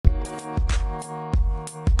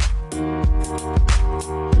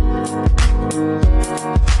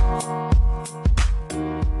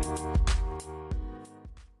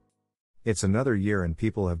It's another year and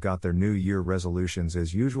people have got their New Year resolutions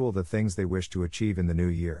as usual, the things they wish to achieve in the new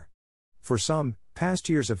year. For some, past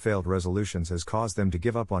years of failed resolutions has caused them to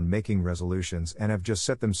give up on making resolutions and have just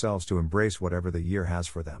set themselves to embrace whatever the year has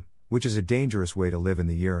for them, which is a dangerous way to live in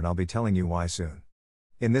the year, and I'll be telling you why soon.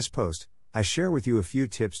 In this post, I share with you a few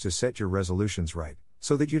tips to set your resolutions right,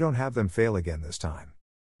 so that you don't have them fail again this time.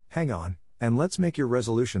 Hang on, and let's make your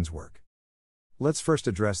resolutions work. Let's first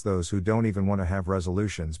address those who don't even want to have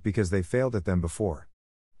resolutions because they failed at them before.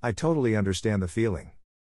 I totally understand the feeling.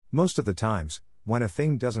 Most of the times, when a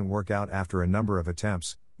thing doesn't work out after a number of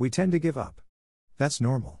attempts, we tend to give up. That's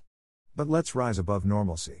normal. But let's rise above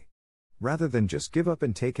normalcy. Rather than just give up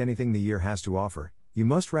and take anything the year has to offer, you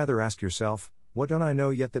must rather ask yourself, what don't I know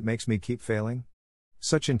yet that makes me keep failing?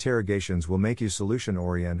 Such interrogations will make you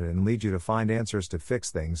solution-oriented and lead you to find answers to fix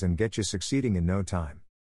things and get you succeeding in no time.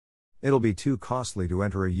 It'll be too costly to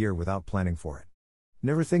enter a year without planning for it.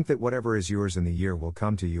 Never think that whatever is yours in the year will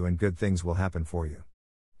come to you and good things will happen for you.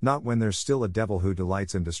 Not when there's still a devil who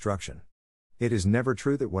delights in destruction. It is never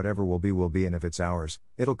true that whatever will be, and if it's ours,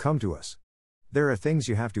 it'll come to us. There are things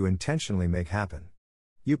you have to intentionally make happen.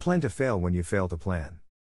 You plan to fail when you fail to plan.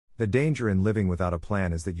 The danger in living without a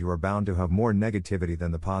plan is that you are bound to have more negativity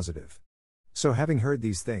than the positive. So having heard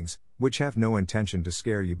these things, which have no intention to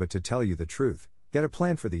scare you but to tell you the truth, get a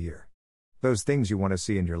plan for the year. Those things you want to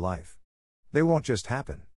see in your life. They won't just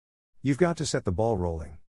happen. You've got to set the ball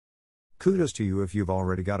rolling. Kudos to you if you've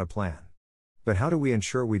already got a plan. But how do we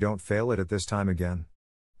ensure we don't fail it at this time again?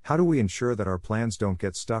 How do we ensure that our plans don't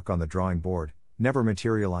get stuck on the drawing board, never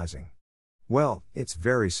materializing? Well, it's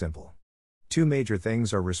very simple. Two major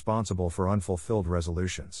things are responsible for unfulfilled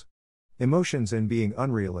resolutions: emotions and being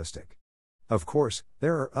unrealistic. Of course,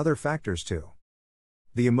 there are other factors too.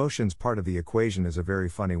 The emotions part of the equation is a very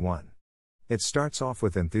funny one. It starts off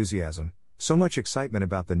with enthusiasm, so much excitement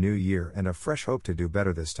about the new year and a fresh hope to do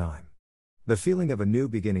better this time. The feeling of a new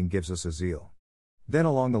beginning gives us a zeal. Then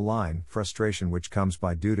along the line, frustration, which comes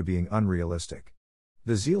by due to being unrealistic.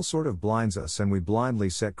 The zeal sort of blinds us and we blindly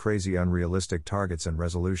set crazy unrealistic targets and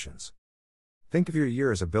resolutions. Think of your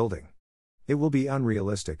year as a building. It will be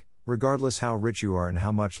unrealistic, regardless how rich you are and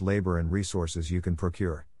how much labor and resources you can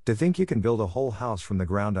procure, to think you can build a whole house from the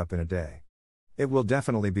ground up in a day. It will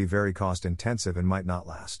definitely be very cost intensive and might not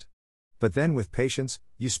last. But then with patience,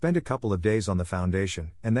 you spend a couple of days on the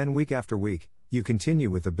foundation, and then week after week, you continue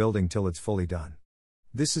with the building till it's fully done.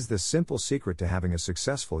 This is the simple secret to having a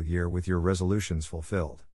successful year with your resolutions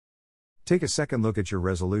fulfilled. Take a second look at your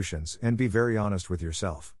resolutions and be very honest with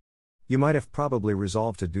yourself. You might have probably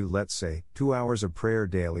resolved to do, let's say, 2 hours of prayer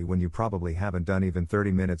daily when you probably haven't done even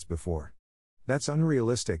 30 minutes before. That's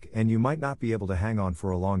unrealistic and you might not be able to hang on for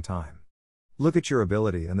a long time. Look at your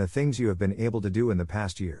ability and the things you have been able to do in the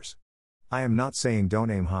past years. I am not saying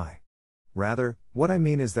don't aim high. Rather, what I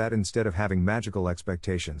mean is that instead of having magical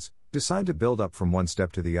expectations, decide to build up from one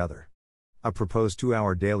step to the other. A proposed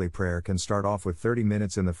 2-hour daily prayer can start off with 30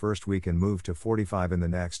 minutes in the first week and move to 45 in the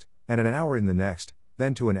next, and an hour in the next,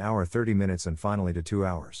 then to an hour 30 minutes and finally to 2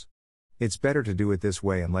 hours. It's better to do it this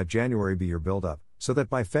way and let January be your build-up, so that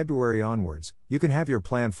by February onwards, you can have your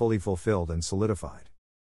plan fully fulfilled and solidified.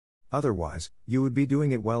 Otherwise, you would be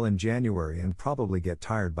doing it well in January and probably get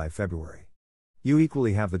tired by February. You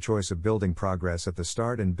equally have the choice of building progress at the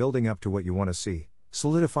start and building up to what you want to see,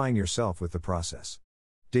 solidifying yourself with the process.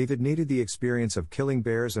 David needed the experience of killing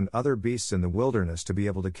bears and other beasts in the wilderness to be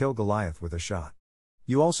able to kill Goliath with a shot.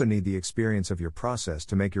 You also need the experience of your process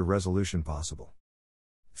to make your resolution possible.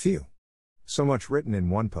 Phew. So much written in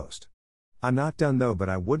one post. I'm not done though, but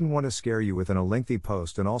I wouldn't want to scare you with a lengthy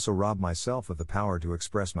post and also rob myself of the power to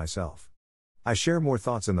express myself. I share more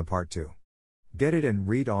thoughts in the part 2. Get it and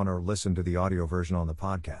read on or listen to the audio version on the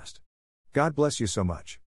podcast. God bless you so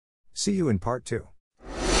much. See you in part 2.